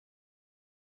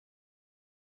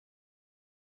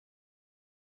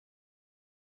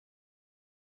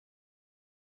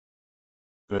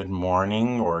Good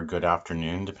morning or good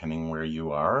afternoon, depending where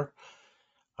you are.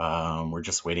 We're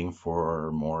just waiting for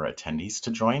more attendees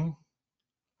to join,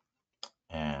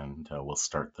 and we'll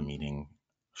start the meeting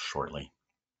shortly.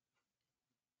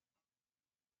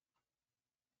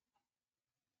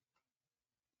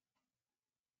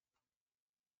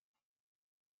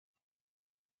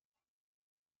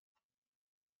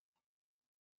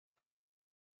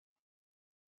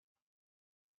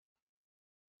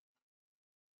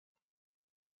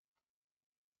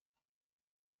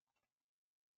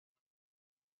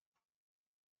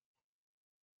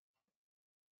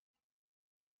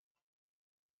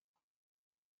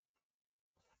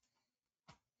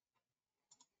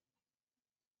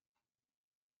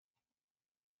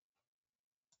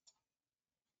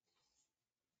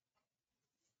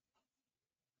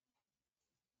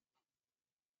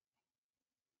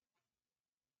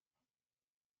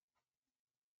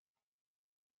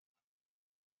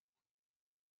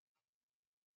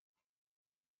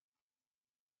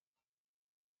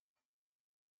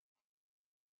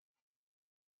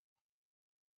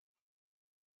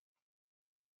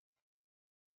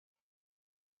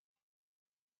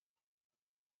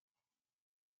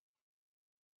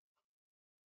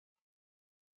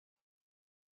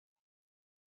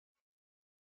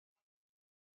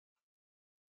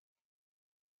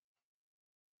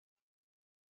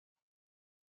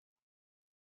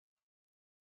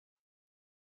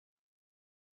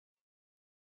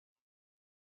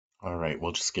 All right,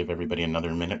 we'll just give everybody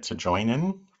another minute to join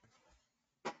in.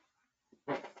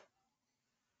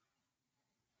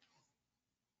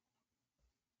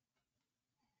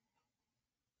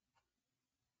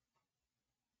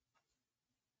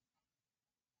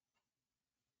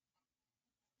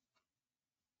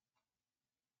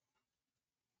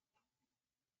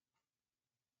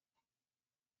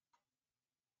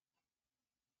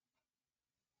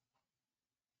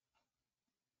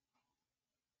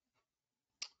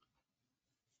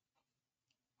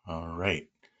 All right.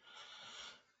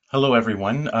 Hello,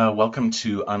 everyone. Welcome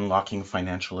to Unlocking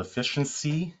Financial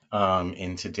Efficiency.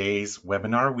 In today's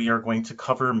webinar, we are going to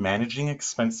cover managing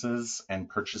expenses and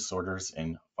purchase orders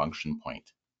in Function Point.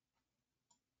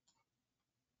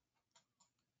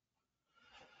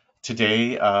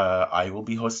 Today, I will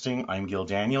be hosting. I'm Gil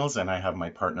Daniels, and I have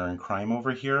my partner in crime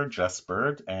over here, Jess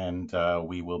Bird, and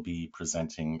we will be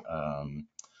presenting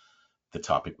the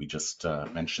topic we just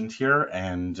mentioned here,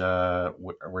 and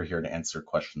we're here to answer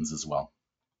questions as well.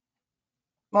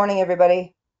 Morning,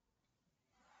 everybody.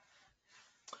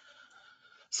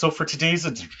 So for today's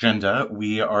agenda,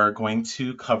 we are going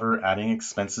to cover adding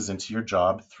expenses into your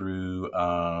job through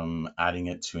adding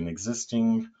it to an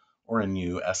existing or a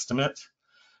new estimate.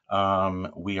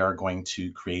 We are going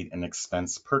to create an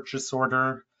expense purchase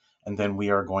order, and then we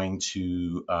are going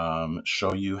to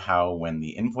show you how when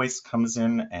the invoice comes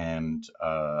in and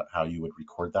how you would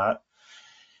record that.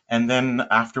 And then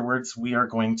afterwards, we are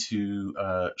going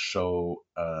to show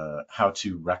how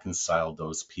to reconcile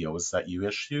those POs that you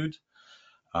issued.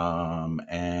 For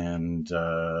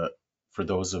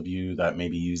those of you that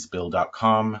maybe use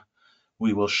bill.com,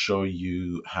 we will show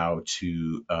you how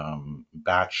to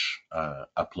batch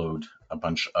upload a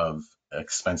bunch of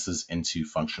expenses into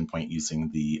Function Point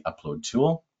using the upload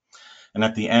tool. And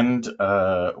at the end,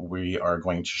 we are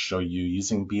going to show you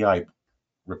using BI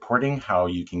reporting how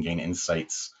you can gain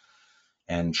insights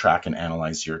and track and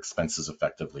analyze your expenses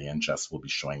effectively. And Jess will be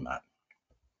showing that.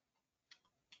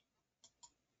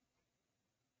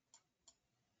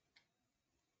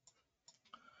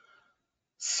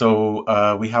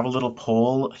 So we have a little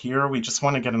poll here. We just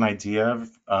want to get an idea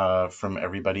from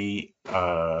everybody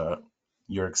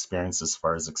your experience as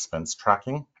far as expense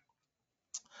tracking.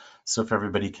 So if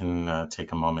everybody can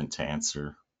take a moment to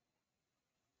answer.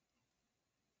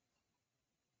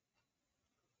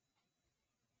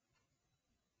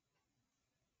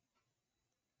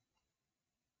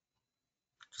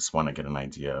 Just want to get an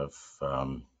idea of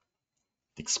the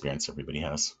experience everybody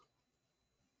has.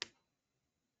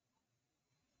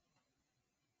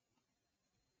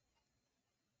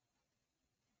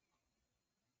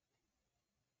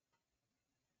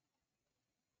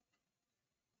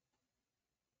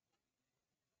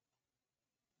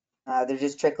 They're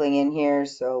just trickling in here,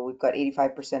 so we've got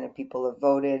 85% of people have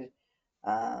voted.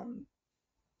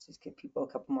 Just give people a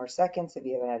couple more seconds if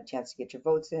you haven't had a chance to get your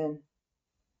votes in.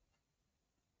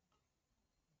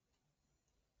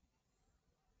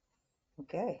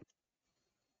 Okay.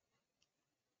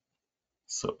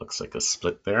 So it looks like a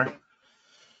split there.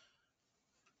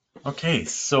 Okay,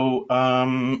 so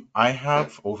I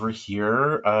have over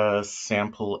here a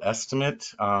sample estimate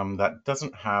that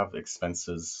doesn't have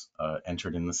expenses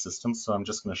entered in the system, so I'm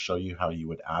just going to show you how you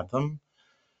would add them.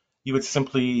 You would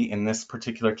simply, in this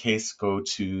particular case, go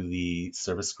to the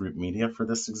service group media for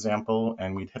this example,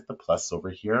 and we'd hit the plus over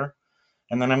here.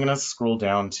 And then I'm going to scroll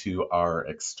down to our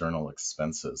external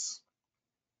expenses.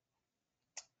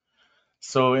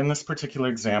 So in this particular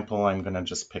example, I'm going to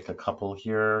just pick a couple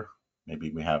here.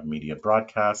 Maybe we have media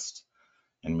broadcast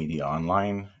and media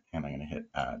online, and I'm going to hit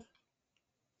add.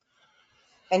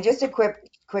 And just a quick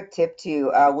tip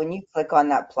too, when you click on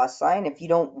that plus sign, if you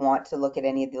don't want to look at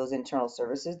any of those internal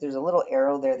services, there's a little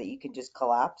arrow there that you can just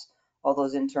collapse all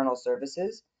those internal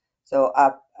services. So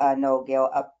up, no, Gail,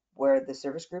 up where the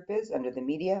service group is under the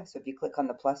media. So if you click on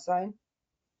the plus sign,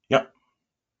 Yep,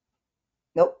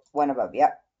 nope, one above,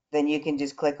 yep. Then you can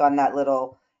just click on that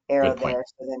little arrow good point. there.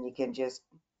 So then you can just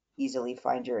easily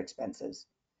find your expenses.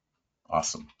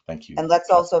 Awesome. Thank you. And let's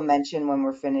Kat. also mention when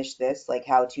we're finished this, like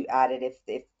how to add it if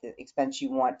the expense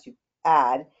you want to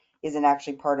add isn't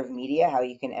actually part of media, how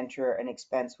you can enter an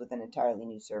expense with an entirely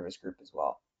new service group as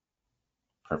well.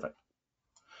 Perfect.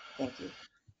 Thank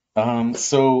you.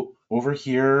 So over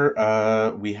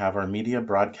here, we have our media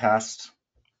broadcast.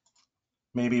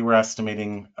 Maybe we're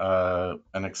estimating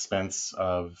an expense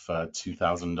of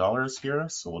 $2,000 here,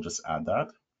 so we'll just add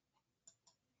that.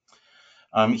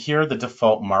 Here, the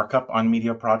default markup on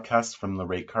media broadcast from the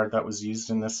rate card that was used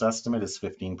in this estimate is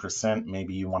 15%.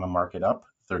 Maybe you want to mark it up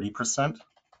 30%.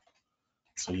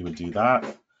 So you would do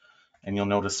that. And you'll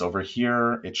notice over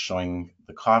here, it's showing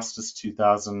the cost is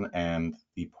 2,000 and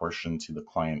the portion to the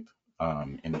client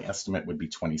in the estimate would be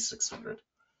 2,600.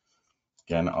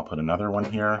 Again, I'll put another one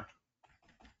here.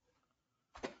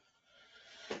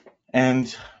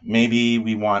 And maybe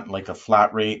we want like a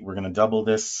flat rate. We're going to double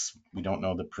this. We don't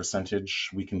know the percentage.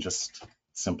 We can just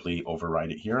simply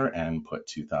override it here and put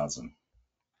 2,000.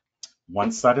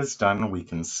 Once that is done, we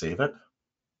can save it.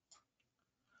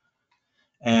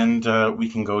 And we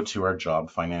can go to our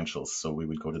job financials. So we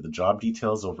would go to the job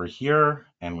details over here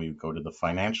and we would go to the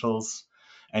financials.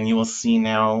 And you will see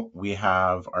now we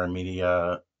have our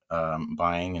media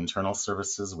buying internal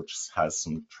services, which has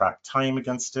some track time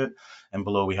against it. And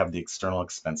below we have the external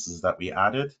expenses that we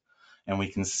added. And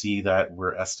we can see that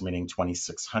we're estimating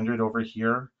 2,600 over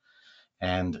here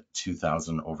and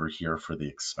 2,000 over here for the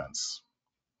expense.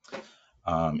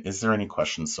 Is there any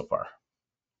questions so far?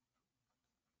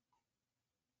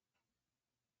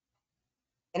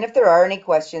 And if there are any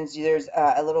questions, there's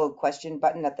a little question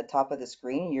button at the top of the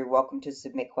screen. You're welcome to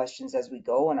submit questions as we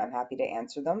go, and I'm happy to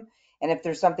answer them. And if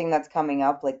there's something that's coming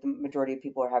up, like the majority of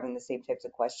people are having the same types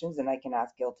of questions, then I can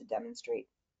ask Gil to demonstrate.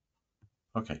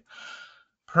 Okay.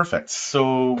 Perfect.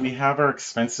 So we have our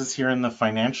expenses here in the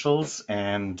financials,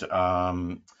 and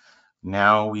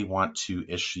now we want to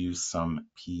issue some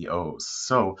POs.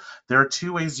 So there are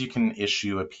two ways you can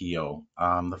issue a PO.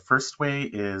 The first way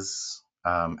is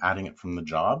adding it from the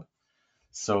job.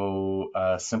 So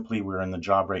simply we're in the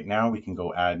job right now, we can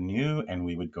go add new, and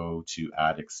we would go to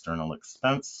add external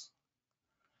expense.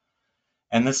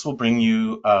 And this will bring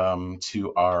you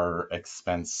to our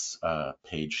expense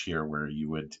page here where you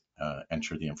would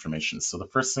enter the information. So the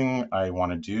first thing I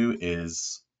want to do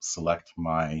is select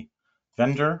my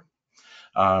vendor.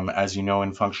 As you know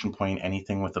in Function Point,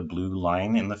 anything with a blue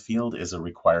line in the field is a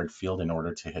required field in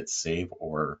order to hit save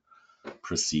or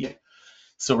proceed.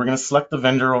 So we're going to select the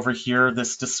vendor over here.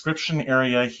 This description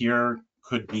area here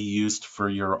could be used for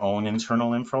your own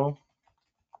internal info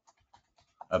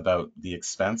about the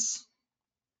expense.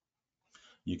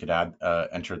 You could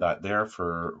enter that there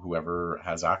for whoever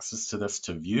has access to this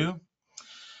to view.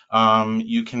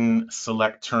 You can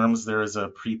select terms. There is a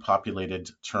pre-populated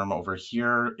term over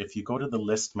here. If you go to the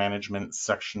list management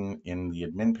section in the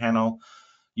admin panel,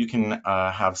 you can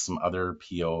have some other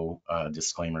PO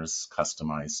disclaimers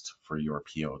customized for your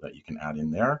PO that you can add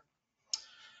in there.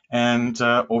 And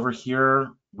over here,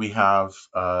 we have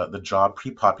the job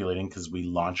pre-populating because we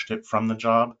launched it from the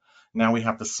job. Now we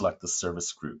have to select the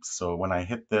service group. So when I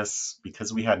hit this,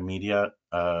 because we had media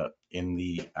in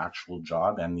the actual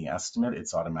job and the estimate,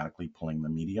 it's automatically pulling the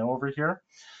media over here.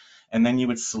 And then you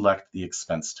would select the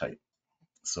expense type.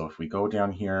 So if we go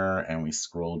down here and we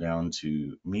scroll down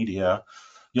to media,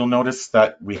 you'll notice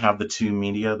that we have the two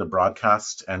media, the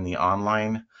broadcast and the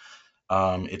online.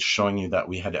 It's showing you that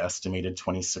we had estimated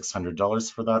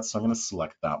 $2,600 for that. So I'm going to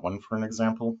select that one for an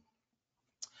example.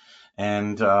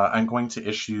 And I'm going to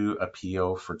issue a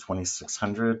PO for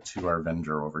 2,600 to our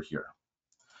vendor over here.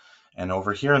 And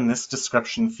over here in this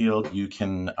description field, you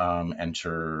can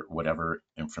enter whatever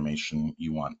information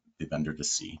you want the vendor to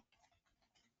see.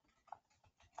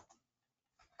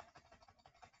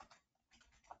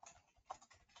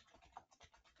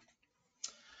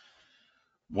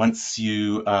 Once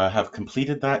you have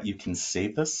completed that, you can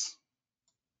save this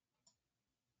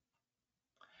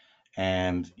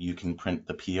and you can print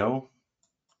the PO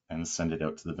and send it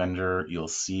out to the vendor. You'll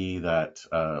see that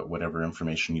whatever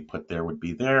information you put there would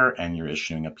be there, and you're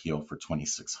issuing a PO for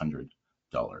 $2,600.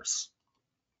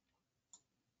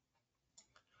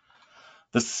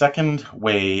 The second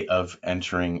way of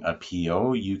entering a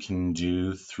PO you can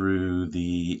do through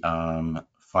the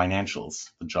financials,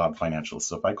 the job financials.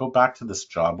 So if I go back to this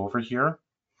job over here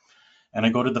and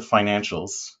I go to the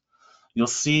financials, you'll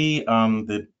see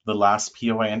the last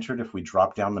PO I entered. If we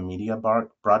drop down the media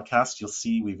broadcast, you'll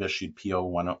see we've issued PO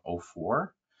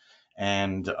 104.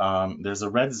 And there's a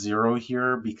red 0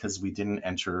 here because we didn't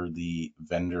enter the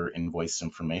vendor invoice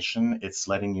information. It's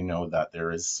letting you know that there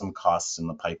is some costs in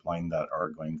the pipeline that are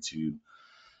going to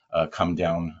come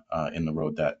down in the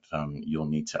road that you'll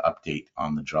need to update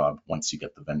on the job once you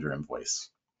get the vendor invoice.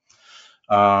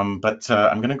 But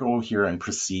I'm going to go here and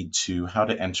proceed to how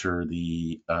to enter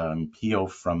the PO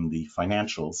from the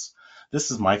financials.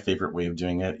 This is my favorite way of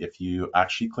doing it. If you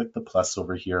actually click the plus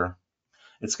over here,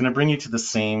 it's going to bring you to the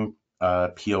same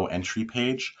PO entry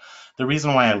page. The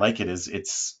reason why I like it is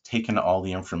it's taken all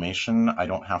the information. I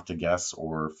don't have to guess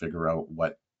or figure out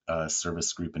what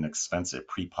service group and expense. It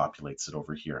pre-populates it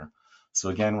over here. So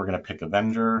again, we're going to pick a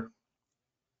vendor.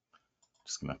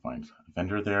 Just going to find a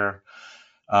vendor there.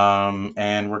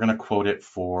 And we're going to quote it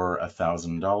for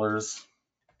 $1,000.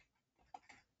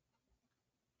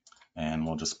 And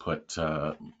we'll just put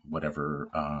whatever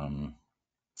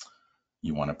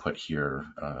you want to put here.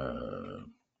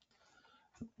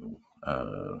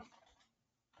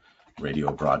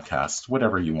 Radio broadcast,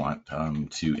 whatever you want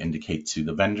to indicate to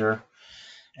the vendor.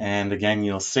 And again,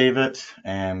 you'll save it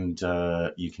and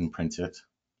you can print it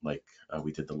like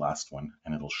we did the last one,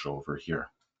 and it'll show over here.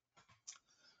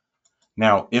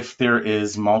 Now, if there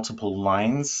is multiple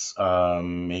lines,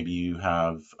 maybe you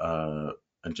have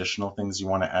additional things you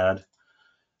want to add,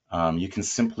 you can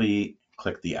simply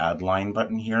click the add line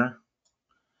button here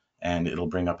and it'll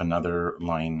bring up another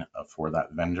line for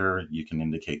that vendor. You can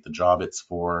indicate the job it's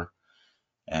for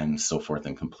and so forth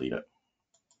and complete it.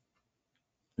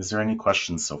 Is there any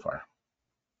questions so far?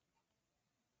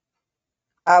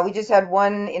 We just had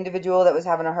one individual that was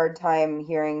having a hard time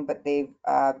hearing, but they've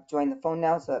joined the phone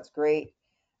now, so that's great.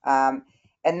 Um,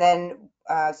 and then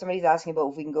somebody's asking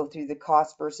about if we can go through the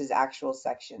cost versus actual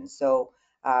section. So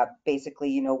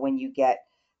basically, when you get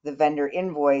the vendor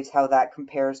invoice, how that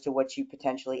compares to what you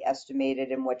potentially estimated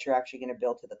and what you're actually going to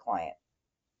bill to the client.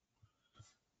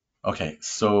 Okay,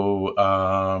 so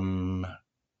I'm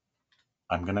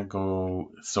gonna go,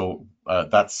 so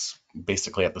that's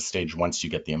basically at the stage once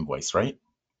you get the invoice, right?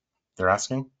 They're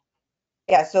asking?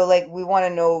 Yeah, so like we want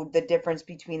to know the difference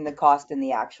between the cost and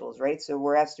the actuals, right? So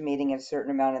we're estimating a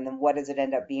certain amount, and then what does it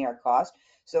end up being our cost?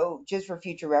 So just for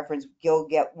future reference, we'll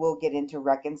get into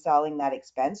reconciling that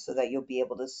expense so that you'll be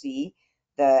able to see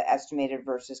the estimated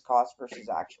versus cost versus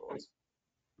actuals.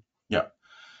 Yeah.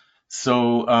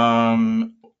 So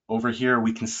over here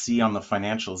we can see on the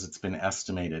financials it's been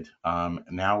estimated.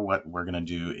 Now what we're gonna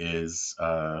do is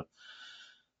um,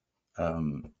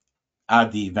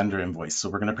 add the vendor invoice. So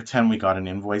we're gonna pretend we got an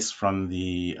invoice from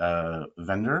the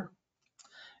vendor,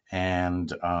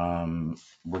 and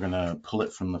we're going to pull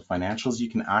it from the financials. You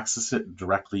can access it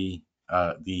directly,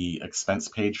 the expense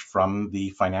page from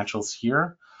the financials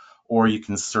here, or you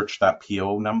can search that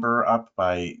PO number up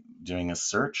by doing a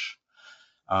search.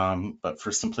 But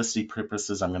for simplicity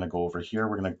purposes, I'm going to go over here.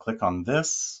 We're going to click on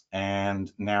this, and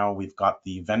now we've got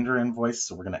the vendor invoice.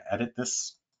 So we're going to edit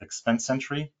this expense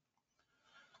entry.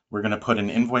 We're going to put an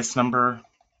invoice number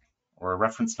or a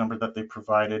reference number that they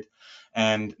provided.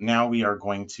 And now we are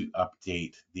going to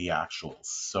update the actuals.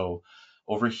 So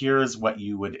over here is what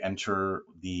you would enter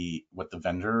what the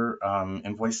vendor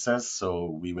invoice says. So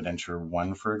we would enter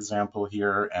 1, for example,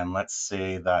 here, and let's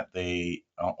say that they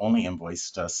only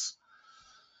invoiced us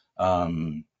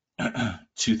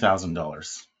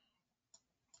 $2,000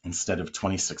 instead of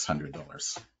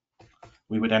 $2,600.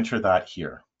 We would enter that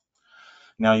here.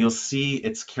 Now you'll see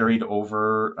it's carried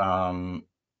over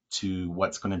to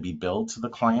what's going to be billed to the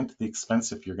client, the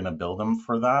expense, if you're going to bill them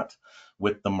for that,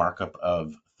 with the markup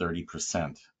of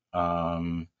 30%.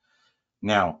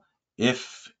 Now,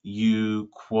 if you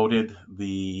quoted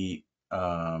the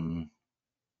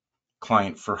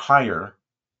client for higher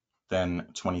than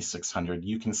 2,600,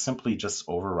 you can simply just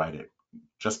override it.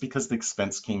 Just because the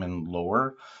expense came in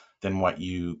lower than what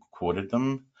you quoted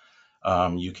them,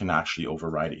 you can actually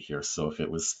override it here. So if it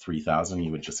was 3,000,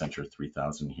 you would just enter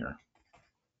 3,000 here.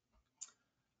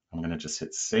 I'm going to just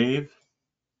hit save.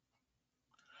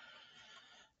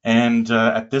 And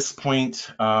at this point,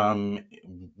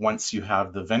 once you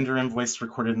have the vendor invoice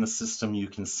recorded in the system, you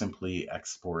can simply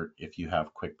export. If you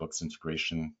have QuickBooks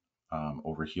integration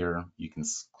over here, you can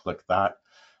click that,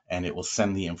 and it will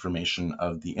send the information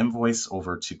of the invoice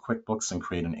over to QuickBooks and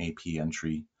create an AP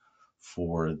entry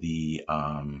for the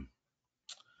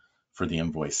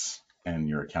invoice and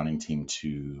your accounting team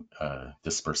to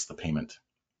disperse the payment.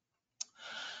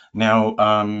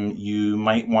 Now, you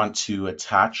might want to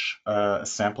attach a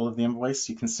sample of the invoice.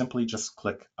 You can simply just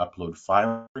click Upload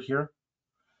File over here,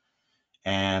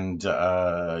 and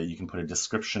you can put a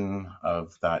description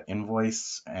of that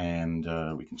invoice, and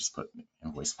we can just put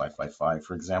invoice 555,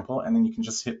 for example, and then you can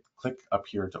just click up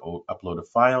here to upload a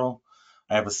file.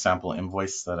 I have a sample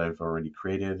invoice that I've already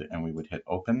created, and we would hit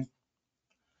Open,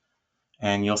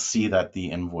 and you'll see that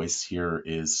the invoice here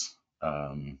is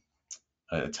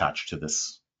attached to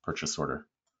this purchase order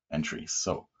entry.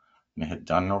 So I'm gonna hit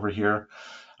done over here.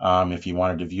 If you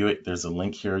wanted to view it, there's a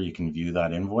link here. You can view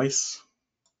that invoice.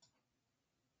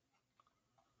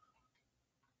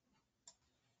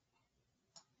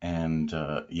 And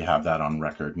you have that on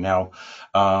record. Now,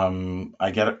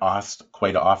 I get asked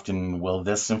quite often, will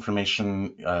this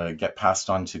information get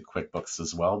passed on to QuickBooks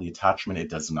as well? The attachment,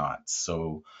 it does not.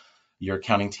 So your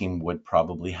accounting team would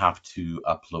probably have to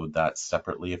upload that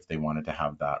separately if they wanted to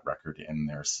have that record in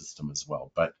their system as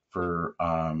well. But for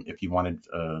if you wanted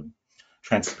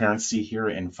transparency here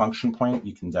in function point,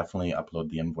 you can definitely upload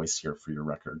the invoice here for your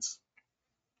records.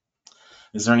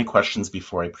 Is there any questions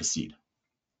before I proceed?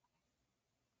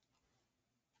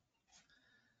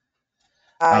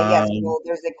 Yes, Um, well,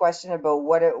 there's a question about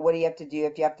what do you have to do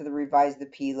if you have to revise the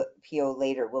PO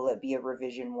later? Will it be a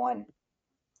revision one?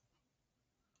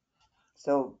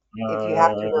 So if you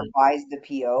have to uh, revise the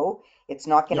PO, it's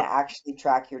not going to yep, actually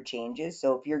track your changes.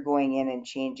 So if you're going in and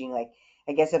changing, like,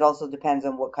 I guess it also depends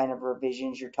on what kind of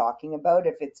revisions you're talking about.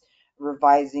 If it's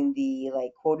revising the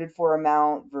like quoted for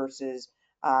amount versus,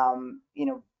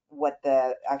 what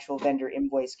the actual vendor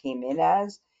invoice came in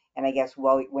as, and I guess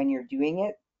when you're doing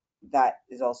it, that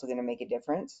is also going to make a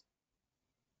difference.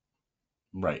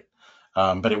 right.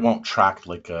 But it won't track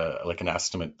like an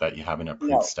estimate that you have in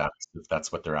approved No. status if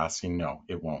that's what they're asking. No,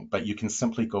 it won't. But you can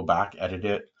simply go back, edit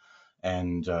it,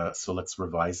 and so let's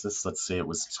revise this. Let's say it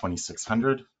was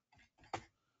 2600,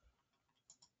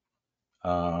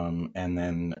 and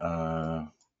then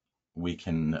we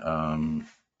can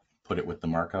put it with the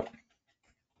markup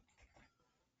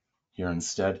here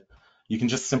instead. You can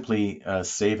just simply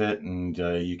save it, and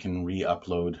you can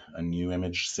re-upload a new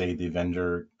image. Say the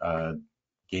vendor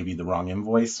gave you the wrong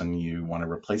invoice and you want to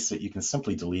replace it, you can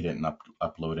simply delete it and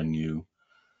upload a new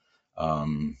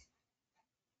um,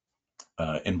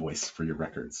 invoice for your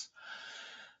records.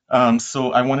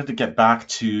 So I wanted to get back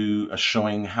to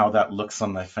showing how that looks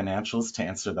on the financials to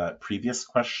answer that previous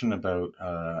question about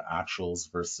actuals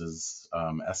versus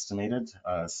estimated.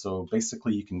 So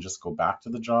basically, you can just go back to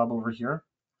the job over here,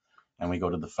 and we go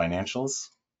to the financials.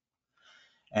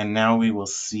 And now we will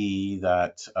see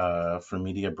that for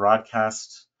media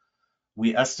broadcast,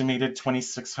 we estimated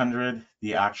 2,600.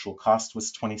 The actual cost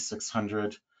was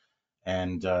 2,600,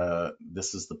 and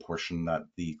this is the portion that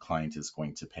the client is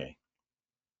going to pay.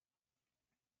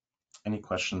 Any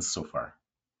questions so far?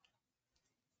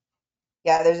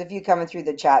 Yeah, there's a few coming through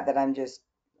the chat that I'm just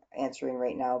answering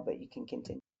right now, but you can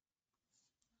continue.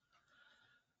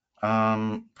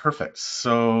 Perfect.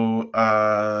 So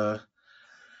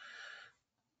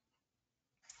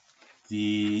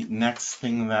the next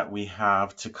thing that we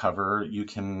have to cover, you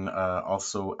can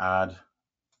also add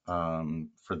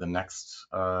for the next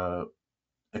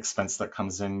expense that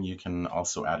comes in, you can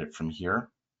also add it from here.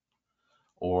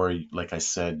 Or like I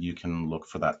said, you can look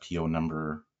for that PO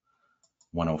number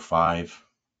 105,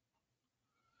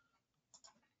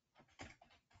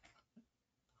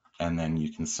 and then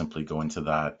you can simply go into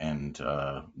that and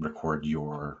record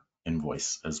your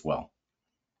invoice as well.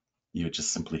 You would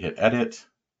just simply hit edit.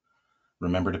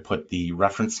 Remember to put the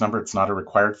reference number. It's not a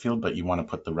required field, but you want to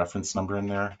put the reference number in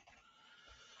there.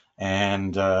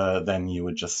 And then you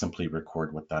would just simply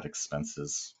record what that expense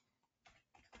is.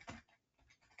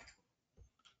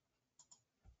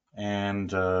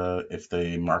 And if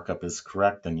the markup is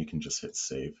correct, then you can just hit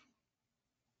save.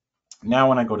 Now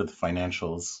when I go to the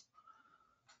financials,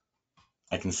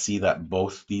 I can see that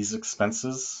both these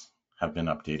expenses have been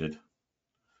updated.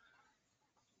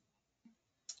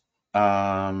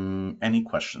 Any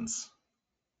questions?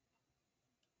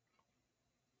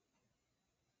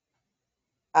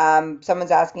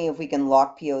 Someone's asking if we can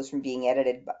lock POs from being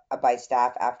edited by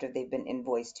staff after they've been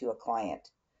invoiced to a client.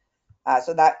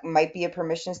 So that might be a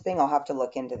permissions thing. I'll have to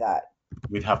look into that.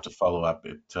 we'd have to follow up.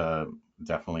 It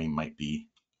definitely might be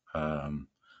um,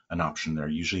 an option there.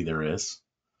 Usually there is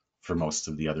for most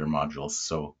of the other modules.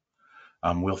 So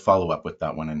we'll follow up with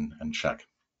that one and check.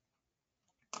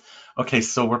 Okay,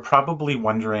 so we're probably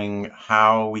wondering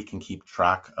how we can keep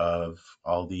track of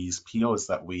all these POs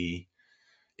that we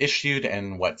issued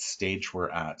and what stage we're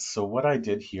at. So what I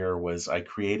did here was I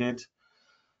created,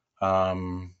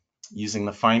 um, using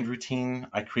the find routine,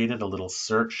 I created a little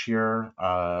search here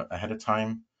ahead of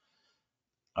time.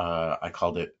 I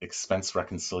called it expense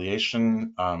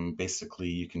reconciliation. Basically,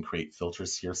 you can create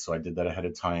filters here, so I did that ahead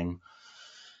of time.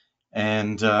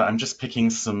 And I'm just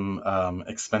picking some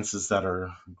expenses that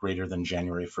are greater than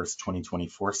January 1st,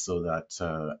 2024, so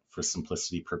that for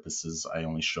simplicity purposes, I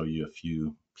only show you a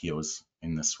few POs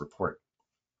in this report.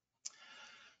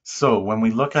 So when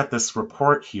we look at this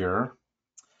report here,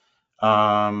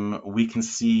 we can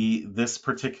see this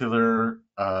particular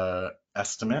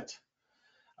estimate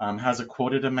has a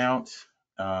quoted amount,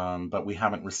 but we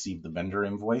haven't received the vendor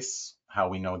invoice. How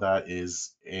we know that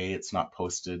is A, it's not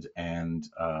posted, and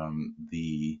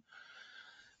the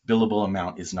billable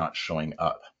amount is not showing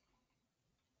up.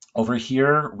 Over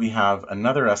here, we have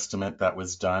another estimate that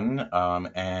was done,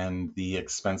 and the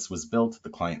expense was billed to the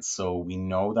client. So we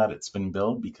know that it's been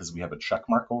billed because we have a check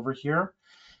mark over here,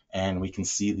 and we can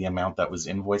see the amount that was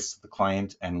invoiced to the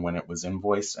client and when it was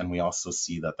invoiced, and we also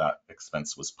see that that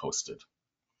expense was posted.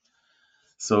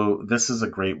 So this is a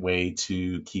great way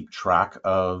to keep track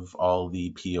of all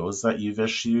the POs that you've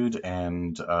issued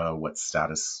and what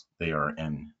status they are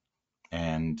in.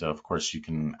 And of course, you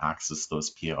can access those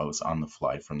POs on the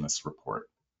fly from this report.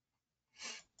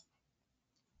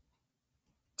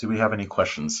 Do we have any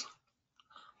questions?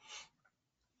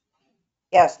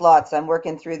 Yes, lots. I'm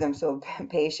working through them, so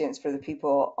patience for the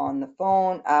people on the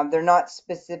phone. They're not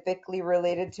specifically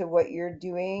related to what you're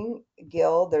doing,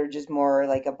 Gil. They're just more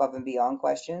like above and beyond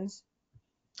questions.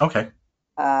 Okay.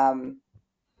 Um,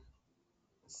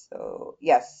 so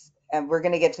yes, and we're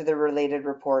going to get to the related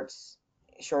reports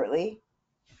shortly.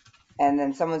 And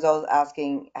then someone's also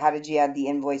asking, how did you add the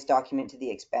invoice document to the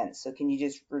expense? So can you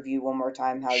just review one more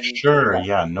time how you did Sure. that?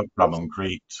 Yeah, no Oops. problem.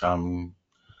 Great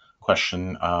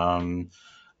question.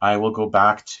 I will go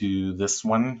back to this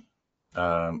one.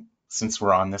 Since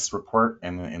we're on this report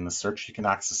and in the search, you can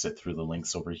access it through the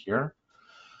links over here.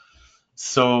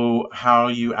 So how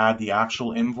you add the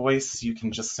actual invoice, you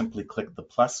can just simply click the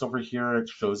plus over here. It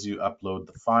shows you upload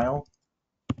the file.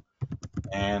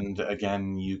 And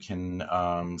again, you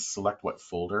can select what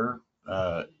folder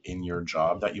in your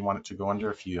job that you want it to go under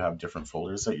if you have different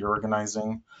folders that you're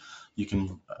organizing. You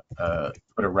can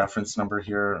put a reference number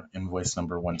here, invoice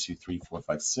number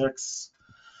 123456.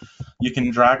 You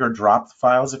can drag or drop the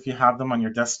files if you have them on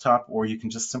your desktop, or you can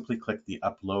just simply click the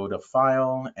upload a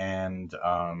file, and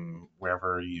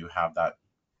wherever you have that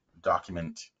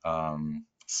document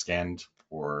scanned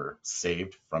or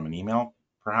saved from an email,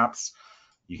 perhaps,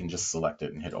 you can just select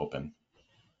it and hit open.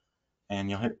 And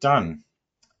you'll hit done.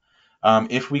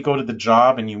 If we go to the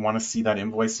job and you want to see that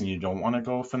invoice and you don't want to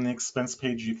go from the expense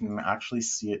page, you can actually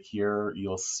see it here.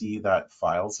 You'll see that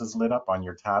files is lit up on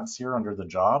your tabs here under the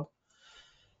job.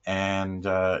 And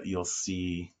you'll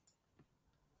see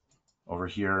over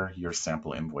here your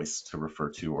sample invoice to refer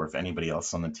to, or if anybody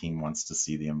else on the team wants to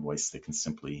see the invoice, they can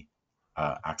simply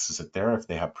access it there if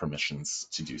they have permissions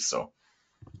to do so.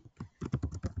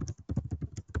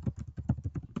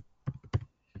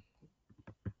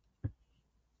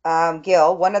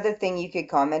 Gil, one other thing you could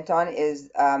comment on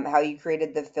is how you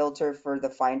created the filter for the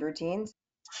find routines.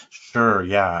 Sure,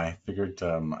 yeah, I figured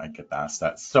I'd get asked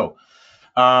that. So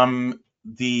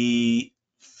the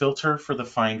filter for the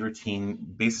find routine,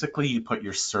 basically you put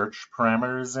your search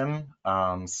parameters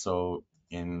in. So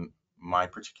in my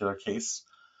particular case,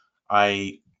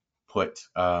 I put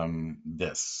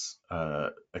this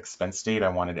expense date. I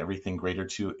wanted everything greater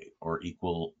to or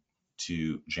equal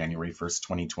to January 1st,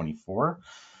 2024.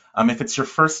 If it's your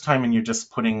first time and you're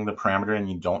just putting the parameter and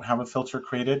you don't have a filter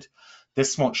created,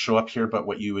 this won't show up here, but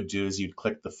what you would do is you'd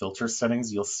click the filter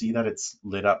settings. You'll see that it's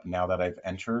lit up now that I've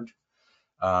entered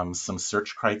some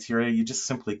search criteria. You just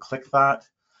simply click that.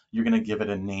 You're going to give it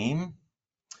a name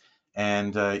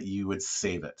and you would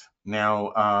save it.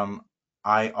 Now,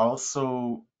 I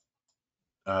also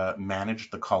manage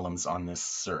the columns on this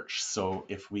search. So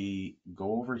if we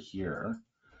go over here,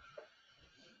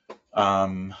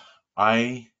 um,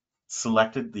 I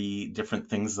selected the different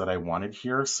things that I wanted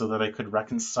here so that I could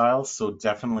reconcile. So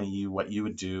definitely what you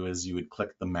would do is you would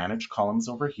click the manage columns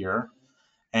over here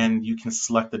and you can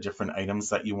select the different items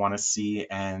that you want to see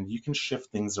and you can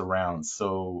shift things around.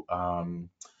 So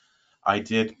I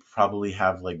did probably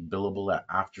have like billable at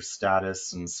after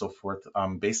status and so forth.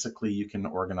 Basically, you can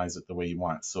organize it the way you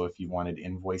want. So if you wanted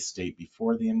invoice date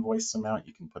before the invoice amount,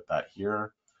 you can put that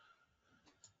here.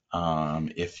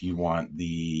 If you want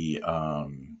the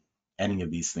any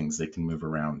of these things, they can move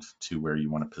around to where you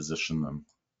want to position them.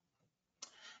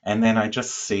 And then I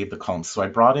just saved the column. So I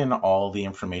brought in all the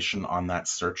information on that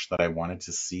search that I wanted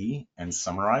to see and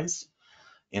summarize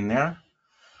in there.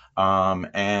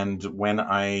 And when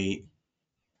I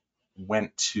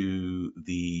went to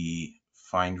the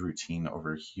find routine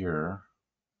over here,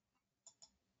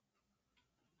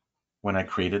 when I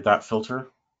created that filter,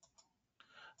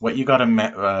 what you got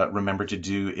to remember to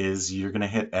do is you're going to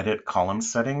hit edit column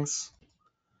settings,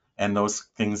 and those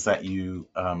things that you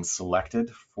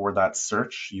selected for that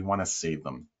search, you want to save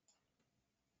them.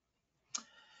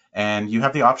 And you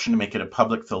have the option to make it a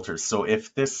public filter. So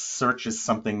if this search is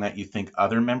something that you think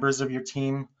other members of your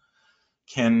team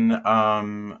can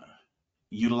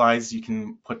utilize, you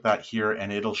can put that here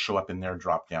and it'll show up in their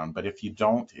dropdown. But if you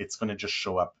don't, it's going to just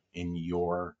show up in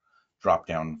your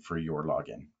dropdown for your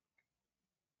login.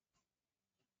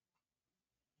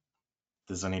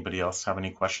 Does anybody else have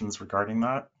any questions regarding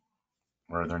that?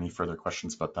 Or are there any further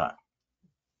questions about that?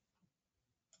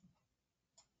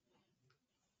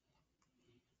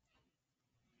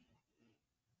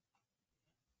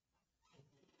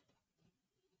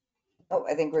 Oh,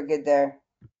 I think we're good there.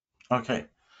 Okay.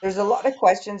 There's a lot of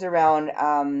questions around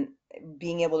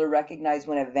being able to recognize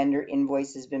when a vendor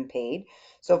invoice has been paid.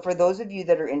 So for those of you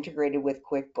that are integrated with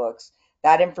QuickBooks,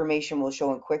 that information will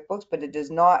show in QuickBooks, but it does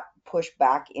not push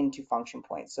back into function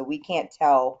points. So we can't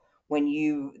tell when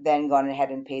you've then gone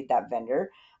ahead and paid that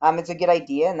vendor. It's a good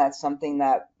idea, and that's something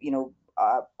that,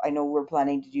 I know we're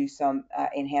planning to do some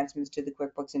enhancements to the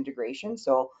QuickBooks integration.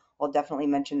 So I'll definitely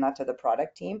mention that to the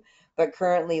product team. But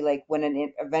currently, like when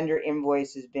a vendor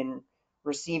invoice has been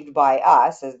received by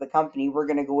us as the company, we're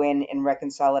going to go in and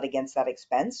reconcile it against that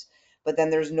expense. But then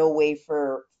there's no way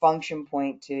for Function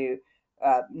Point to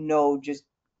know just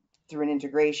through an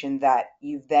integration that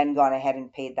you've then gone ahead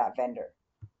and paid that vendor.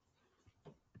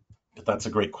 That's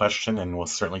a great question, and we'll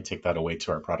certainly take that away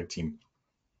to our product team.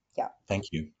 Yeah.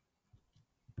 Thank you.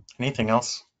 Anything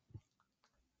else?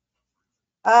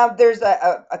 There's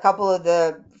a couple of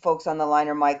the folks on the line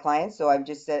are my clients, so I'm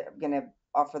just going to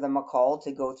offer them a call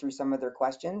to go through some of their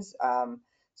questions.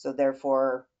 So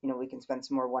therefore, we can spend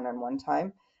some more one-on-one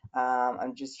time.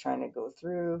 I'm just trying to go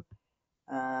through.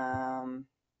 Um,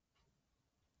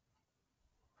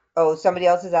 Oh, somebody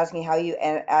else is asking how you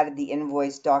added the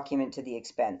invoice document to the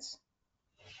expense.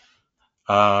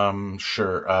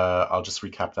 Sure. I'll just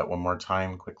recap that one more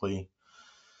time quickly.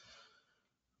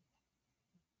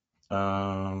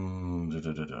 I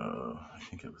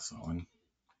think it was that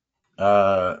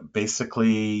one.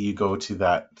 Basically, you go to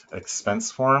that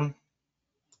expense form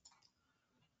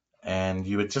and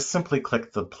you would just simply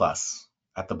click the plus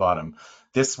at the bottom.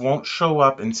 This won't show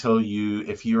up until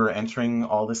if you're entering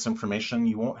all this information,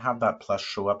 you won't have that plus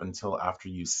show up until after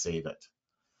you save it.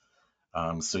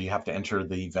 So you have to enter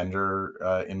the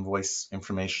vendor invoice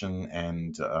information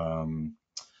and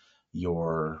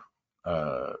your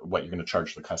what you're going to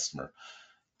charge the customer.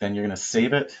 Then you're going to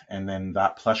save it, and then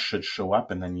that plus should show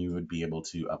up, and then you would be able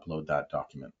to upload that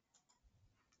document.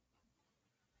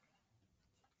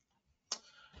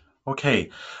 Okay.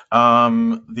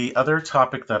 The other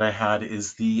topic that I had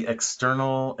is the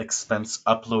external expense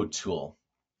upload tool.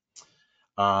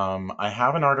 I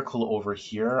have an article over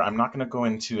here. I'm not going to go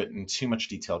into it in too much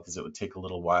detail because it would take a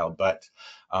little while, but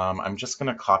I'm just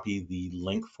going to copy the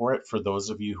link for it for those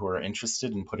of you who are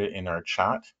interested and put it in our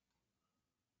chat.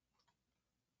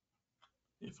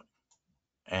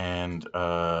 And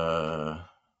that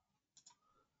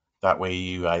way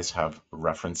you guys have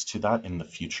reference to that in the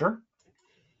future.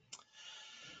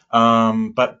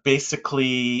 But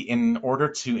basically, in order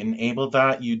to enable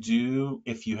that,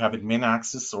 if you have admin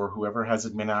access or whoever has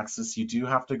admin access, you do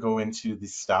have to go into the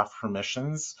staff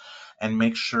permissions and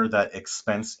make sure that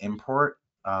expense import,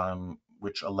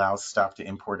 which allows staff to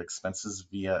import expenses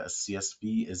via a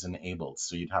CSV, is enabled.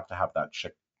 So you'd have to have that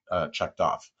checked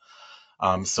off.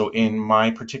 So in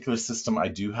my particular system, I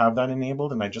do have that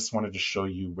enabled, and I just wanted to show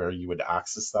you where you would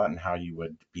access that and how you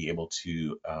would be able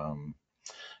to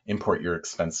import your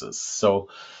expenses. So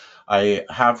I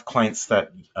have clients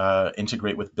that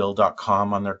integrate with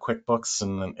bill.com on their QuickBooks,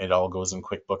 and then it all goes in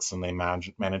QuickBooks and they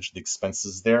manage the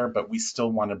expenses there, but we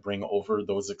still want to bring over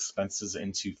those expenses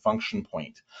into Function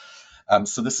Point.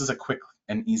 So this is a quick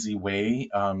and easy way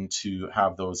to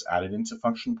have those added into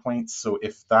Function Point. So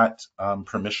if that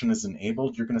permission is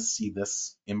enabled, you're going to see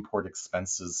this import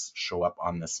expenses show up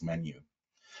on this menu.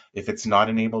 If it's not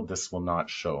enabled, this will not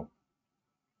show.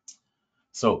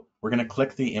 So we're going to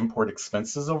click the import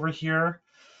expenses over here.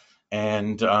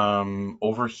 And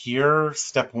over here,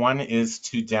 step one is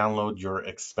to download your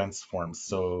expense form.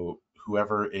 So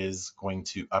whoever is going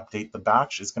to update the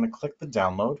batch is going to click the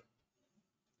download,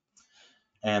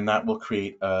 and that will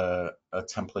create a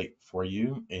template for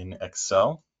you in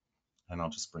Excel. And I'll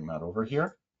just bring that over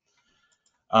here.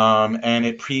 And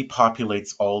it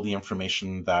pre-populates all the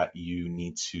information that you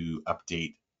need to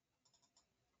update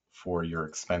for your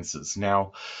expenses.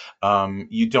 Now,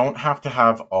 you don't have to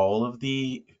have all of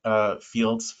the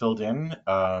fields filled in.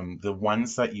 The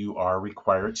ones that you are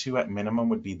required to at minimum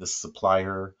would be the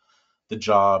supplier, the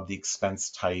job, the expense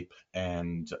type,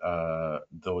 and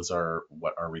those are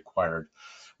what are required.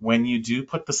 When you do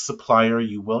put the supplier,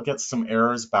 you will get some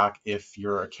errors back if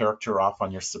you're a character off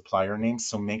on your supplier name.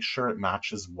 So make sure it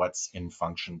matches what's in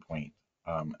function point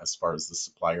as far as the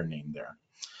supplier name there.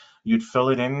 You'd fill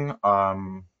it in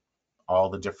all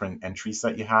the different entries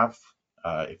that you have.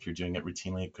 If you're doing it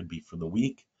routinely, it could be for the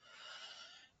week.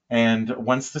 And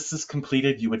once this is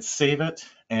completed, you would save it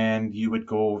and you would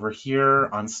go over here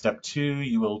on step two.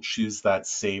 You will choose that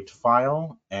saved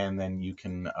file and then you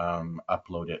can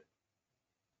upload it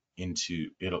into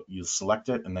it. You'll select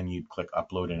it and then you click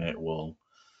upload and it will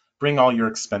bring all your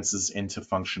expenses into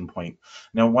function point.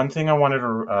 Now, one thing I wanted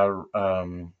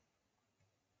to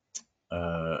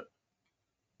uh,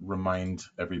 remind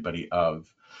everybody of.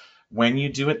 When you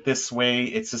do it this way,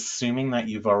 it's assuming that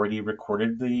you've already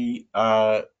recorded the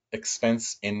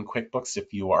expense in QuickBooks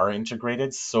if you are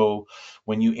integrated. So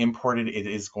when you import it, it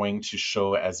is going to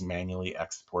show as manually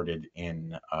exported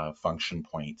in function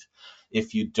point.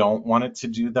 If you don't want it to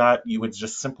do that, you would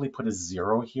just simply put a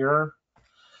 0 here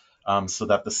so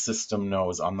that the system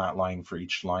knows on that line for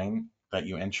each line that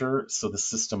you enter. So the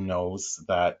system knows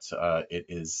that it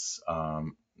is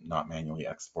not manually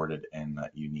exported and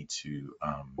that you need to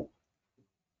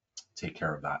take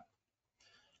care of that.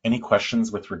 Any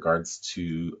questions with regards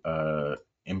to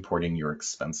importing your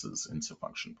expenses into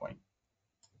function point?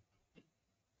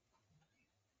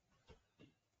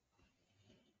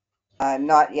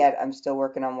 Not yet. I'm still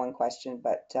working on one question,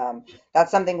 but that's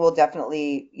something we'll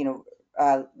definitely, Gil,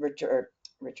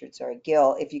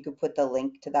 if you could put the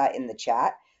link to that in the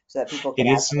chat so that people It can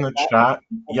is in access the that. chat.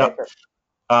 Okay, Yep. perfect.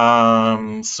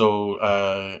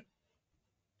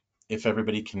 If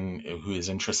everybody can, who is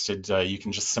interested, you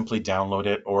can just simply download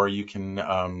it, or you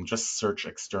can just search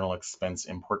external expense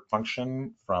import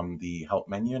function from the help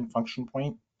menu in function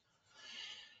point.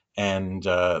 And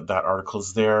that article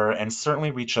is there. And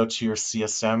certainly reach out to your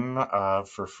CSM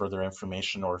for further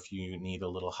information, or if you need a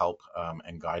little help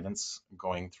and guidance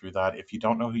going through that. If you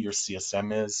don't know who your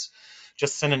CSM is,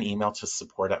 just send an email to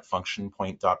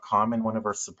support@functionpoint.com, and one of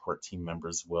our support team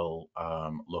members will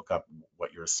look up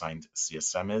what your assigned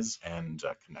CSM is and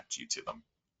connect you to them.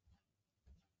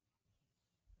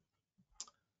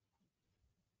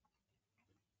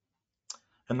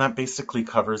 And that basically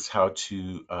covers how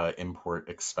to import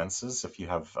expenses if you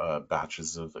have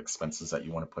batches of expenses that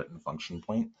you want to put in function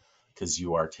point, because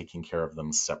you are taking care of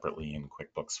them separately in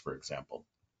QuickBooks, for example.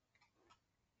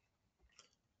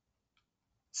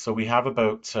 So we have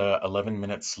about 11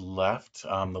 minutes left.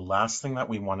 The last thing that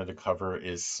we wanted to cover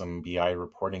is some BI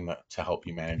reporting to help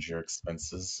you manage your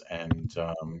expenses. And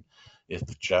if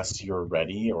Jess, you're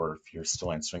ready, or if you're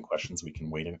still answering questions, we can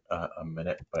wait a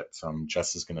minute. But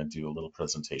Jess is going to do a little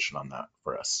presentation on that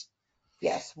for us.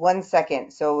 Yes, 1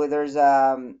 second. So there's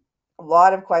a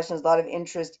lot of questions, a lot of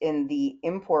interest in the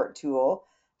import tool.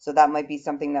 So that might be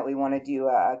something that we want to do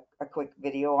a quick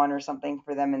video on or something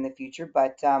for them in the future.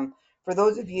 But for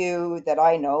those of you that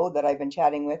I know that I've been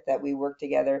chatting with that we work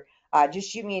together,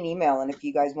 just shoot me an email. And if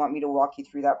you guys want me to walk you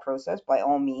through that process, by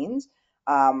all means.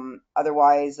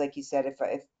 Otherwise, like you said,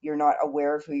 if you're not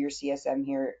aware of who your CSM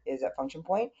here is at Function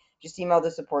Point, just email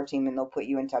the support team and they'll put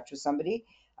you in touch with somebody.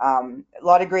 A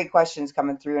lot of great questions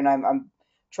coming through, and I'm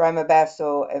trying my best.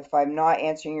 So if I'm not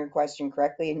answering your question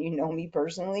correctly and you know me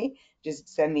personally, just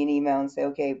send me an email and say,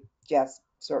 okay, Jess,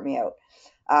 sort me out.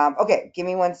 Okay, give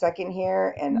me 1 second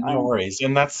here, and No I'm worries.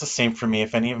 And that's the same for me.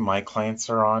 If any of my clients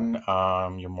are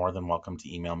on, you're more than welcome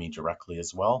to email me directly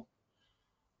as well.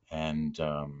 And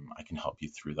I can help you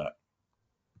through that.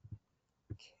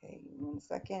 okay. Give me 1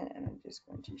 second, and I'm just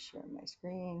going to share my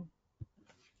screen.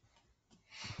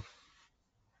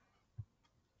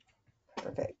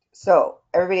 Perfect. So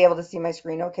everybody able to see my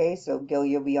screen okay? So Gil,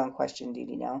 you'll be on question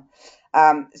duty now.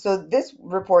 So this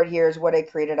report here is what I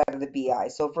created out of the BI.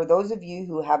 So for those of you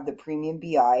who have the premium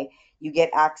BI, you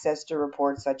get access to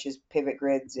reports such as pivot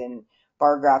grids and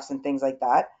bar graphs and things like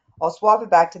that. I'll swap it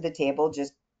back to the table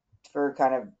just for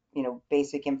kind of,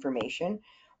 basic information.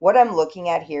 What I'm looking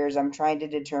at here is I'm trying to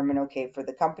determine, okay, for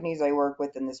the companies I work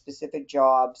with and the specific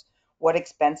jobs, what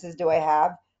expenses do I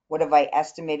have? What have I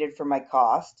estimated for my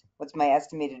cost? What's my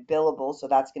estimated billable? So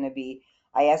that's going to be,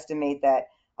 I estimate that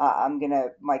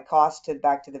my cost to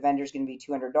back to the vendor is going to be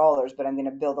 $200, but I'm going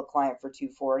to bill the client for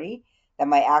 240. Then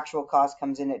my actual cost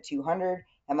comes in at 200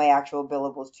 and my actual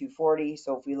billable is 240.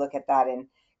 So if we look at that in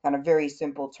kind of very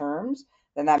simple terms,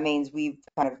 then that means we've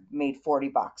kind of made 40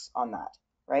 bucks on that,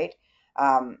 right?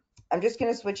 Um, I'm just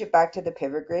going to switch it back to the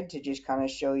pivot grid to just kind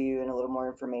of show you in a little more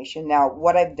information. Now,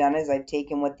 what I've done is I've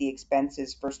taken what the expense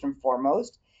is first and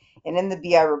foremost, and in the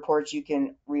BI reports, you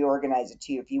can reorganize it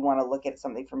too. If you want to look at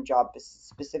something from job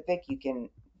specific, you can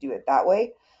do it that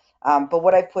way. But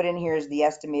what I put in here is the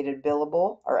estimated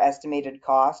billable, our estimated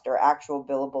cost, our actual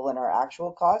billable, and our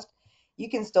actual cost. You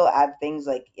can still add things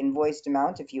like invoiced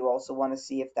amount if you also want to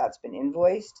see if that's been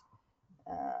invoiced.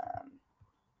 Um,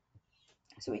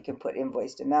 so we can put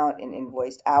invoiced amount and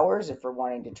invoiced hours if we're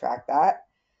wanting to track that.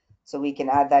 So we can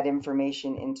add that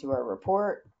information into our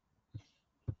report.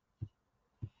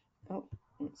 Oh,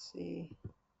 let's see.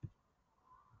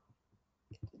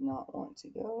 Did not want to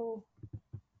go.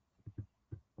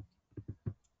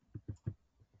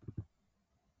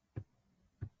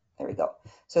 There we go.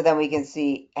 So then we can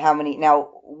see how many. Now,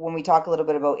 when we talk a little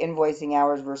bit about invoicing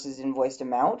hours versus invoiced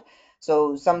amount,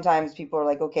 so sometimes people are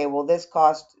like, okay, well, this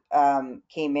cost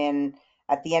came in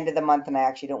at the end of the month and I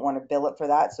actually don't want to bill it for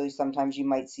that. So sometimes you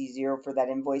might see zero for that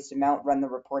invoiced amount, run the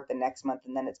report the next month,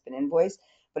 and then it's been invoiced.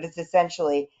 But it's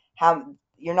essentially how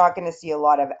you're not going to see a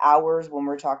lot of hours when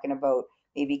we're talking about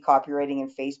maybe copywriting in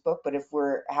Facebook. But if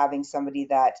we're having somebody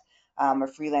that a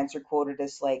freelancer quoted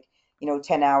us like,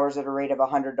 10 hours at a rate of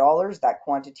 $100, that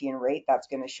quantity and rate, that's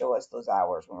going to show us those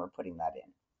hours when we're putting that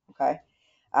in. Okay.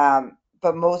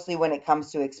 But mostly when it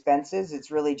comes to expenses, it's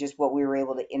really just what we were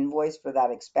able to invoice for that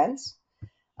expense.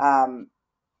 Um,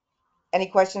 any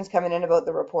questions coming in about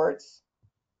the reports?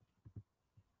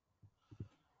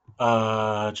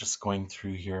 Just going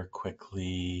through here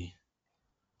quickly.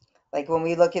 Like when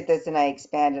we look at this and I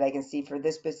expand it, I can see for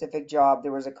this specific job,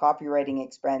 there was a copywriting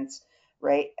expense,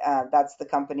 right? That's the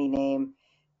company name.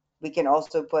 We can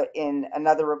also put in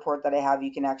another report that I have.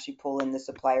 You can actually pull in the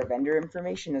supplier vendor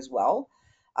information as well.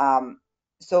 Um,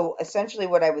 so essentially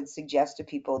what I would suggest to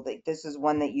people that this is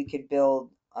one that you could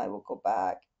build. I will go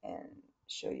back and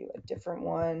show you a different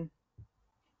one.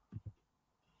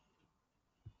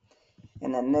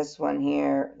 And then this one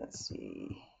here, let's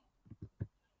see.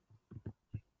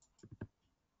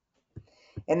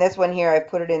 And this one here, I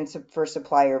put it in for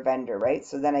supplier vendor, right?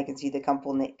 So then I can see the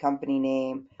company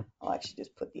name. I'll actually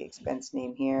just put the expense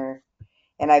name here.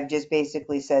 And I've just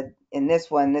basically said in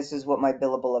this one, this is what my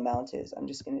billable amount is. I'm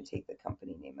just going to take the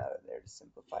company name out of there to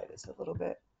simplify this a little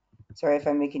bit. Sorry if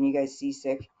I'm making you guys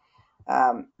seasick.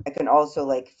 I can also,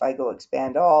 like, if I go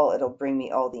expand all, it'll bring me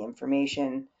all the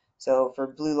information. So for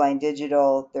Blue Line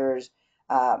Digital,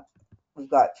 uh, we've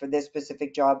got for this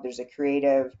specific job, there's a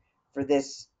creative. For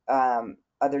this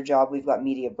other job, we've got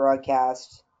media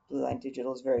broadcast. Blue Line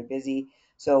Digital is very busy.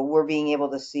 So we're being able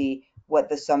to see what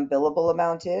the sum billable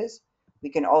amount is. We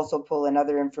can also pull in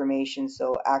other information,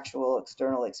 so actual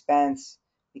external expense.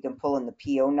 We can pull in the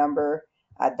PO number,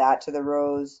 add that to the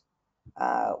rows.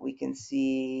 We can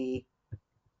see,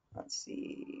 let's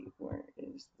see, where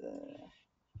is the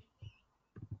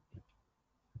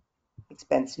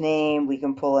expense name? We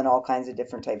can pull in all kinds of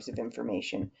different types of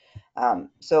information.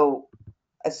 So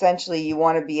essentially you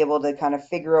want to be able to kind of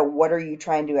figure out what are you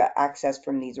trying to access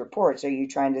from these reports. Are you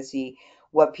trying to see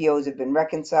what POs have been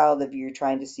reconciled? If you're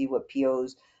trying to see what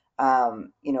POs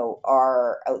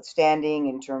are outstanding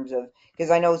in terms of, because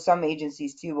I know some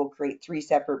agencies too will create three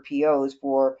separate POs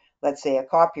for, let's say, a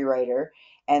copywriter,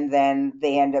 and then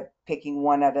they end up picking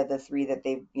one out of the three that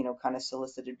they've kind of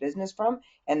solicited business from,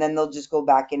 and then they'll just go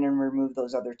back in and remove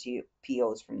those other two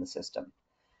POs from the system.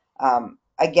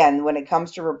 Again, when it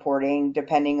comes to reporting,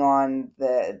 depending on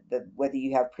the whether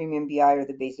you have premium BI or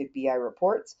the basic BI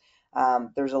reports,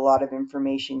 there's a lot of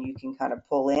information you can kind of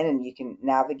pull in and you can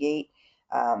navigate,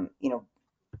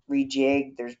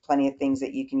 rejig. There's plenty of things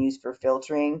that you can use for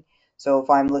filtering. So if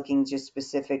I'm looking just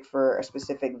specific for a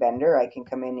specific vendor, I can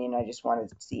come in and I just want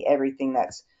to see everything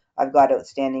that's I've got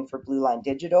outstanding for Blue Line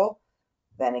Digital.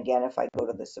 Then again, if I go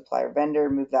to the supplier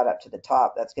vendor, move that up to the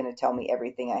top, that's going to tell me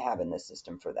everything I have in the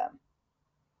system for them.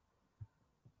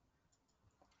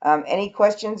 Any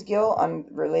questions, Gil, on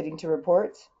relating to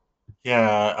reports?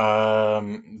 Yeah,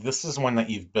 this is one that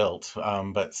you've built,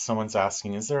 but someone's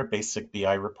asking, is there a basic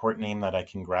BI report name that I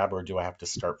can grab, or do I have to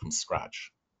start from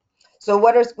scratch? So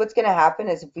what's going to happen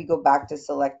is if we go back to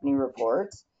select new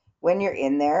reports, when you're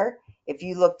in there, if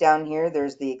you look down here,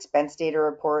 there's the expense data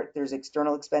report, there's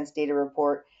external expense data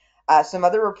report. Some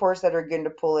other reports that are going to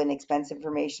pull in expense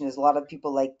information is a lot of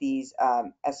people like these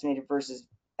estimated versus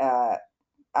uh,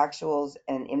 actuals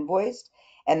and invoiced.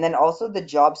 And then also the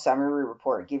job summary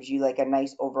report gives you like a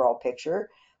nice overall picture.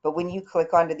 But when you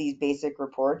click onto these basic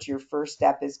reports, your first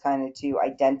step is kind of to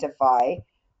identify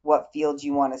what fields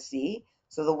you want to see.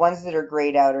 So the ones that are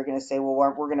grayed out are going to say, well,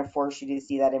 we're going to force you to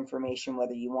see that information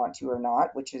whether you want to or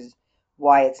not, which is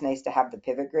why it's nice to have the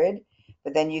pivot grid.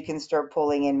 But then you can start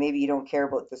pulling in, maybe you don't care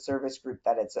about the service group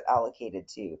that it's allocated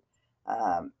to.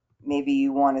 Um, Maybe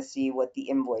you want to see what the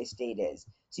invoice date is.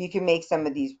 So you can make some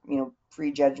of these,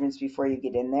 prejudgments before you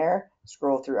get in there.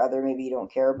 Scroll through other, maybe you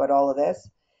don't care about all of this.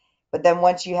 But then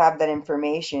once you have that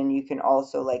information, you can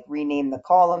also like rename the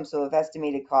column. So if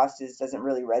estimated cost is doesn't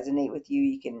really resonate with you,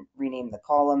 you can rename the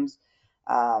columns.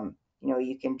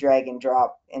 You can drag and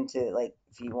drop into like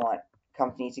if you want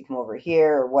companies to come over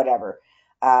here or whatever.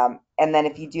 And then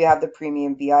if you do have the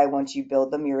premium BI, once you build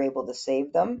them, you're able to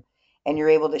save them and you're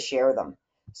able to share them.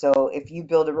 So if you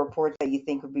build a report that you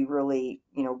think would be really,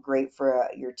 great for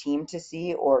your team to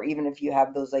see, or even if you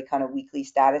have those like kind of weekly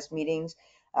status meetings,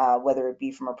 whether it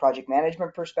be from a project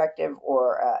management perspective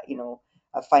or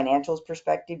a financials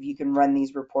perspective, you can run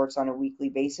these reports on a weekly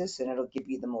basis, and it'll give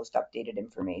you the most updated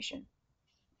information.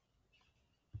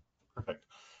 Perfect.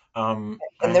 I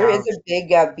And there is have, a big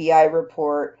BI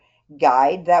report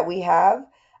guide that we have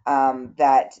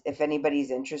that if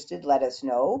anybody's interested, let us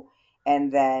know,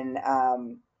 and then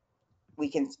we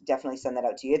can definitely send that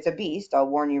out to you. It's a beast. I'll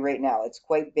warn you right now. It's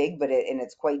quite big, but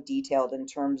it's quite detailed in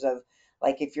terms of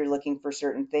like if you're looking for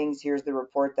certain things, here's the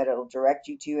report that it'll direct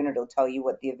you to, and it'll tell you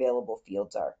what the available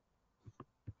fields are.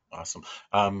 awesome.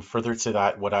 Further to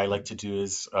that, what I like to do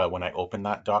is when I open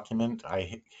that document,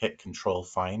 I hit Control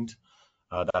Find.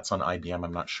 That's on IBM.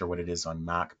 I'm not sure what it is on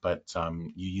Mac, but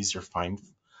you use your find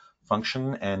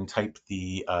function and type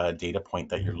the data point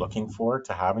that you're looking for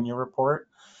to have in your report,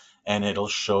 and it'll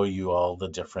show you all the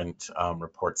different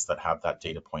reports that have that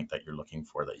data point that you're looking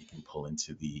for that you can pull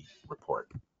into the report.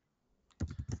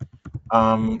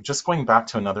 Just going back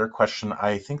to another question,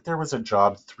 I think there was a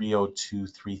job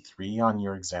 30233 on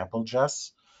your example,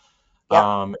 Jess.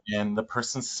 Yep. And the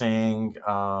person saying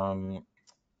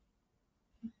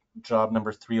job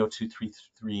number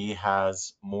 30233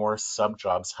 has more sub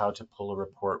jobs. How to pull a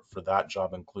report for that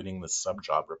job, including the sub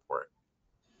job report.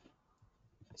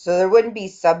 So there wouldn't be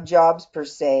sub jobs per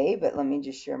se, but let me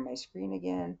just share my screen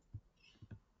again.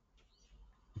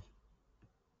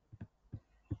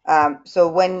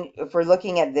 So if we're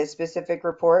looking at this specific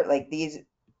report, like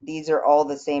these are all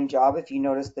the same job. If you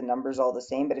notice the numbers all the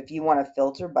same, but if you want to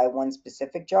filter by one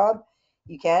specific job,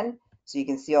 you can. So you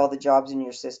can see all the jobs in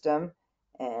your system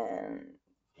and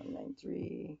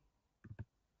 193.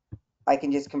 I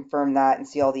can just confirm that and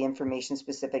see all the information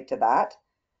specific to that.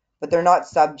 But they're not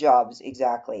sub jobs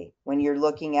exactly. When you're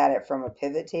looking at it from a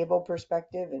pivot table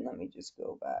perspective, and let me just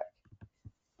go back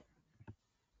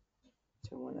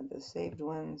to one of the saved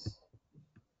ones.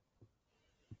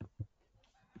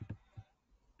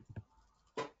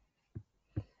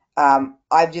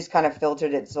 I've just kind of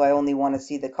filtered it so I only want to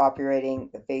see the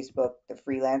copywriting, the Facebook, the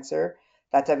freelancer,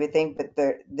 that type of thing. But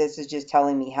this is just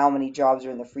telling me how many jobs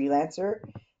are in the freelancer.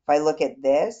 If I look at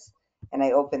this and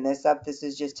I open this up, this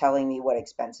is just telling me what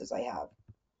expenses I have.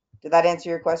 Did that answer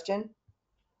your question?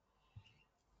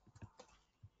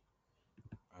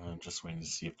 Just waiting to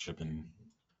see if Jibin.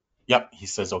 Yep, he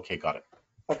says okay, got it.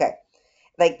 Okay.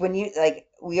 Like when you like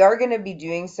we are going to be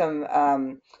doing some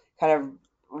kind of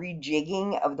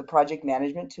rejigging of the project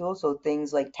management tool, so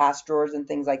things like task drawers and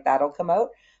things like that will come out.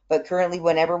 But currently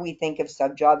whenever we think of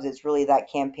sub jobs, it's really that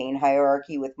campaign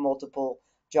hierarchy with multiple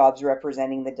jobs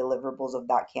representing the deliverables of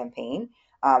that campaign,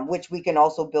 which we can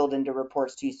also build into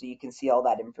reports too, so you can see all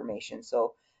that information.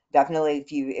 So definitely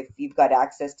if you've got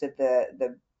access to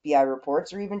the BI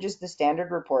reports or even just the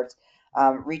standard reports,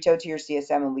 reach out to your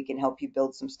CSM and we can help you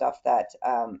build some stuff that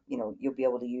you'll be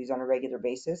able to use on a regular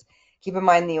basis. Keep in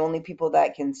mind the only people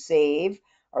that can save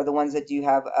are the ones that do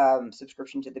have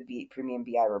subscription to the premium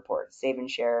BI report. Save and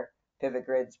share, pivot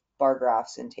grids, bar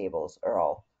graphs, and tables are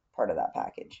all part of that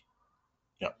package.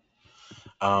 Yep.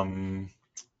 Um,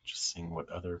 just seeing what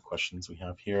other questions we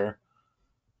have here.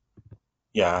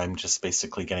 Yeah, I'm just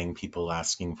basically getting people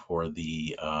asking for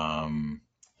the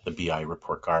BI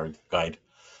report guide.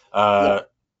 Yeah, Uh,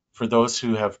 for those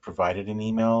who have provided an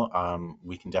email,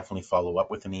 we can definitely follow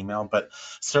up with an email, but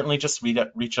certainly just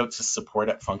reach out to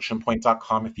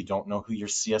support@functionpoint.com if you don't know who your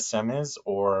CSM is,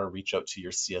 or reach out to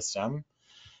your CSM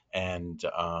and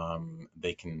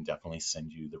they can definitely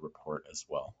send you the report as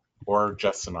well. or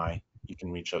Jess and I. You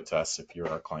can reach out to us if you're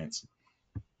our clients.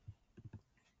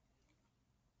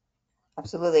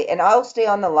 Absolutely. And I'll stay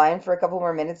on the line for a couple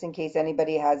more minutes in case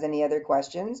anybody has any other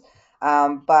questions.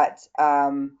 But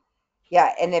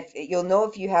yeah, and if you'll know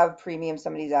if you have premium,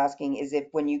 somebody's asking, is if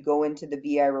when you go into the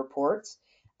BI reports,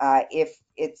 if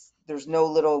it's there's no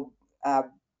little uh,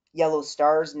 yellow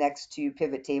stars next to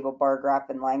pivot table, bar graph,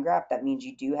 and line graph, that means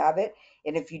you do have it.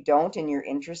 And if you don't and you're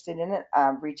interested in it,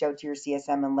 reach out to your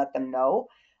CSM and let them know.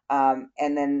 And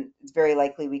then it's very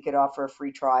likely we could offer a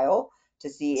free trial to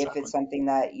see if it's Exactly. something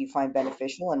that you find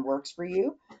beneficial and works for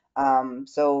you.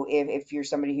 So if you're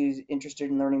somebody who's interested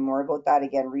in learning more about that,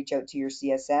 again, reach out to your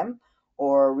CSM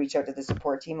or reach out to the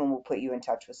support team and we'll put you in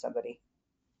touch with somebody.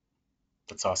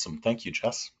 That's awesome. Thank you,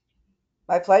 Jess.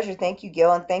 My pleasure. Thank you,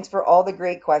 Gil, and thanks for all the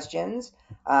great questions.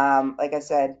 Like I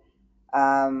said,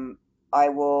 um, I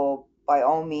will by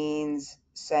all means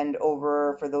send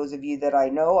over, for those of you that I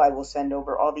know, I will send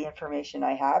over all the information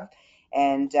I have.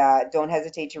 And don't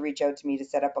hesitate to reach out to me to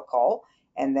set up a call,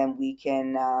 and then we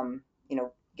can,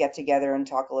 get together and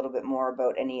talk a little bit more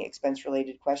about any expense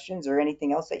related questions or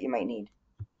anything else that you might need.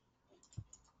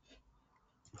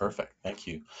 Perfect. Thank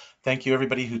you. Thank you,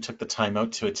 everybody who took the time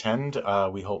out to attend.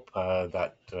 We hope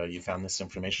that you found this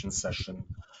information session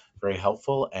very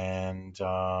helpful and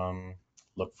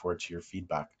look forward to your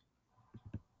feedback.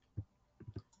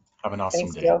 Have an awesome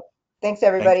Thanks, day. Gil. Thanks, Thank you.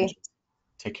 everybody.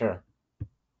 Take care.